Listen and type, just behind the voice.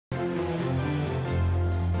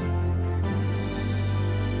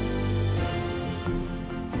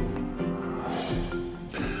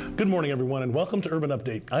Good morning, everyone, and welcome to Urban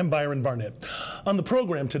Update. I'm Byron Barnett. On the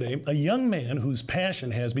program today, a young man whose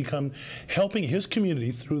passion has become helping his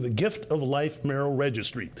community through the Gift of Life Mayoral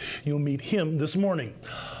Registry. You'll meet him this morning.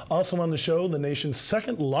 Also on the show, the nation's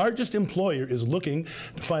second largest employer is looking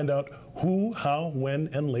to find out who, how, when,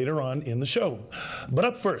 and later on in the show. But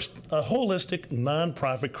up first, a holistic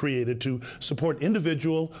nonprofit created to support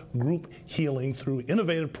individual group healing through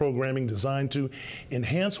innovative programming designed to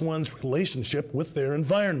enhance one's relationship with their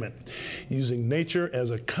environment. Using nature as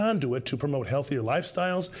a conduit to promote healthier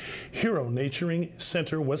lifestyles, H.E.R.O Naturing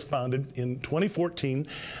Center was founded in 2014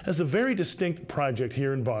 as a very distinct project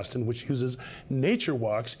here in Boston, which uses nature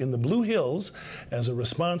walks in the Blue Hills as a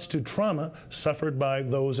response to trauma suffered by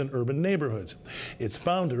those in urban neighborhoods. Its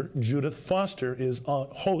founder, Judith Foster, is a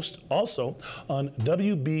host also on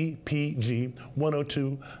WBPG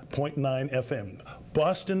 102.9 FM,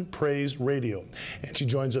 Boston Praise Radio. And she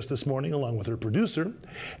joins us this morning along with her producer,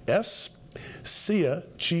 Sia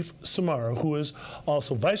Chief Samura, who is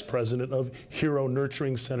also Vice President of H.E.R.O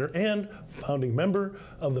Nurturing Center and founding member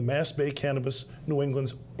of the Mass Bay Cannabis, New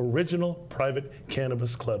England's original private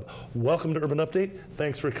cannabis club. Welcome to Urban Update.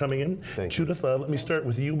 Thanks for coming in. Thank Judith, let me start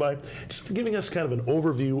with you by just giving us kind of an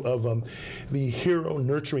overview of the H.E.R.O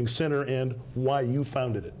Nurturing Center and why you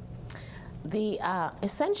founded it. The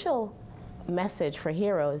essential message for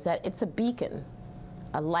H.E.R.O is that it's a beacon,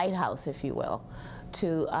 a lighthouse, if you will,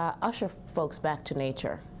 to usher folks back to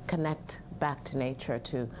nature, connect back to nature,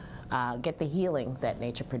 to get the healing that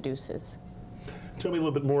nature produces. Tell me a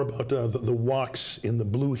little bit more about the walks in the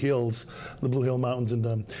Blue Hills, the Blue Hill Mountains,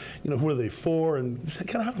 and who are they for, and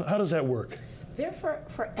kind of how does that work? They're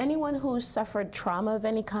for anyone who's suffered trauma of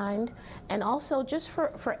any kind, and also just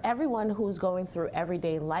for everyone who's going through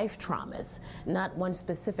everyday life traumas, not one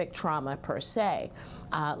specific trauma per se,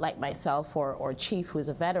 like myself or Chief, who's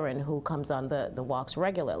a veteran who comes on the walks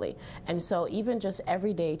regularly. And so even just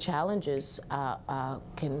everyday challenges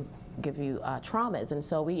can give you traumas. And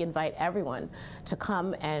so we invite everyone to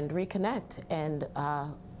come and reconnect and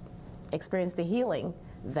experience the healing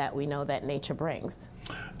that we know that nature brings.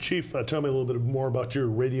 Chief, tell me a little bit more about your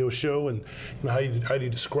radio show and how do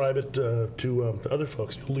you describe it to other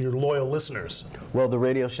folks, your loyal listeners? Well, the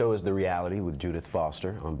radio show is The Reality with Judith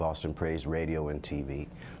Foster on Boston Praise Radio and TV,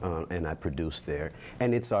 and I produce there.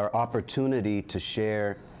 And it's our opportunity to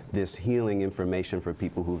share this healing information for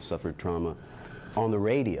people who've suffered trauma on the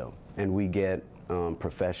radio. And we get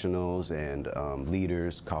professionals and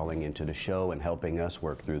leaders calling into the show and helping us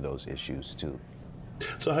work through those issues too.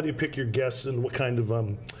 So how do you pick your guests, and what kind of,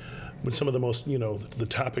 what some of the most, the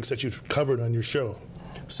topics that you've covered on your show?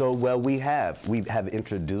 So, well, we have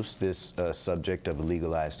introduced this subject of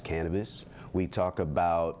legalized cannabis. We talk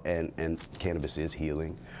about, and cannabis is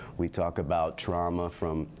healing. We talk about trauma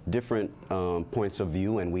from different points of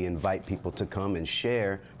view, and we invite people to come and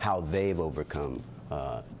share how they've overcome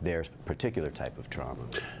their particular type of trauma.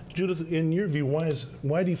 Judith, in your view,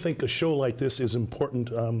 why do you think a show like this is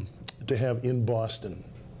important to have in Boston?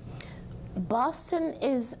 Boston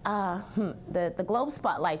is, the Globe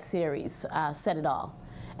Spotlight series said it all.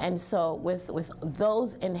 And so with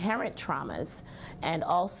those inherent traumas and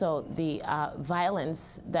also the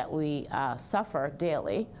violence that we suffer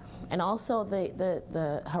daily, and also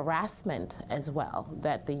the harassment as well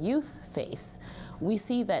that the youth face, we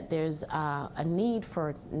see that there's a need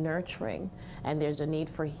for nurturing and there's a need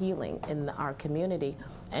for healing in our community.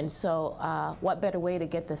 And so what better way to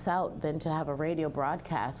get this out than to have a radio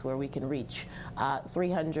broadcast where we can reach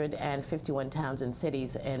 351 towns and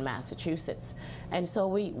cities in Massachusetts. And so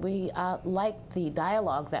we like the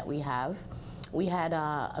dialogue that we have. We had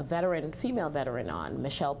a veteran, female veteran on,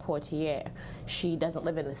 Michelle Portier. She doesn't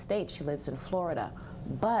live in the States, she lives in Florida.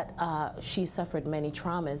 But she suffered many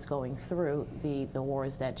traumas going through the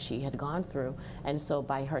wars that she had gone through. And so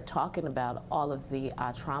by her talking about all of the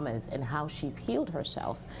traumas and how she's healed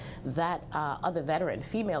herself, that other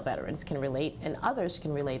female veterans can relate, and others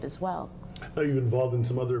can relate as well. Are you involved in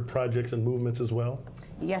some other projects and movements as well?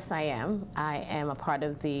 Yes, I am. I am a part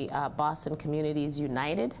of the Boston Communities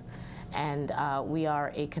United. And we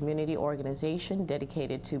are a community organization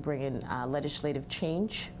dedicated to bringing legislative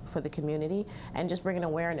change for the community and just bringing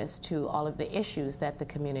awareness to all of the issues that the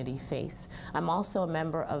community face. I'm also a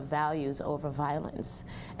member of Values Over Violence,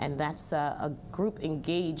 and that's a group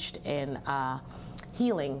engaged in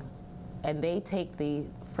healing, and they take the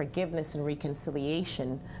forgiveness and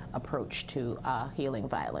reconciliation approach to healing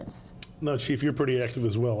violence. No, Chief, you're pretty active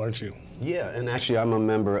as well, aren't you? Yeah, and actually I'm a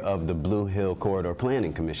member of the Blue Hill Corridor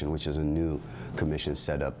Planning Commission, which is a new commission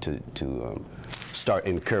set up to start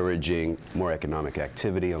encouraging more economic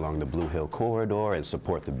activity along the Blue Hill Corridor and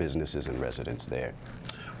support the businesses and residents there.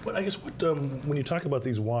 But I guess when you talk about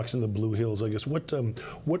these walks in the Blue Hills, I guess what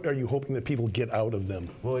are you hoping that people get out of them?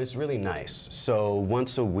 Well, it's really nice. So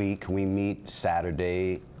once a week we meet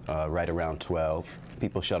Saturday right around 12.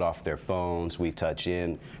 People shut off their phones, we touch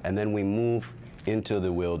in, and then we move into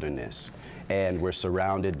the wilderness. And we're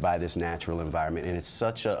surrounded by this natural environment, and it's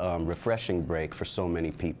such a refreshing break for so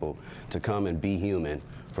many people to come and be human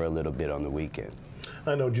for a little bit on the weekend.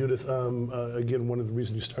 I know, Judith, again, one of the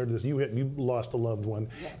reasons you started this, you lost a loved one.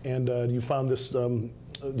 Yes. And you found this,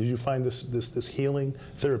 did you find this healing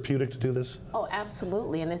therapeutic to do this? Oh,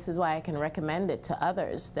 absolutely, and this is why I can recommend it to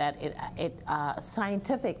others, that it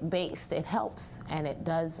scientific based, it helps, and it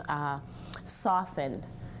does soften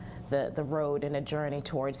the road and a journey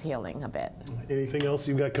towards healing a bit. Anything else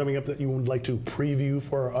you've got coming up that you would like to preview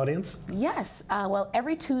for our audience? Yes, well,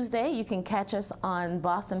 every Tuesday you can catch us on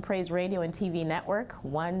Boston Praise Radio and TV Network,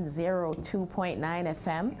 102.9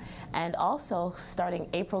 FM, and also starting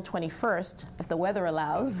April 21st, if the weather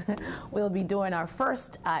allows, we'll be doing our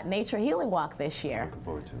first nature healing walk this year. Looking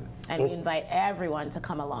forward to it. And we invite everyone to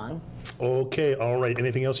come along. Okay, all right.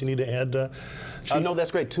 Anything else you need to add, Chief? No,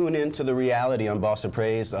 that's great. Tune in to The Reality on Boston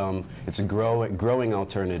Praise. It's a growing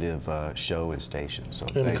alternative show and station. So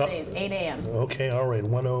Thursdays, 8 a.m. Okay, all right.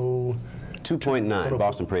 2.9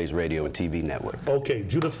 Boston Praise Radio and TV Network. Okay,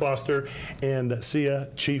 Judith Foster and Sia,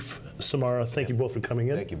 Chief Samura, thank you both for coming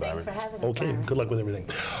in. Thank you, Byron. Thanks for having us. Okay, Byron. good luck with everything.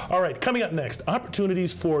 All right, coming up next,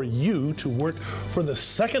 opportunities for you to work for the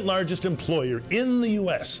second largest employer in the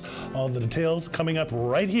U.S. All the details coming up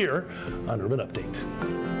right here on Urban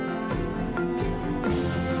Update.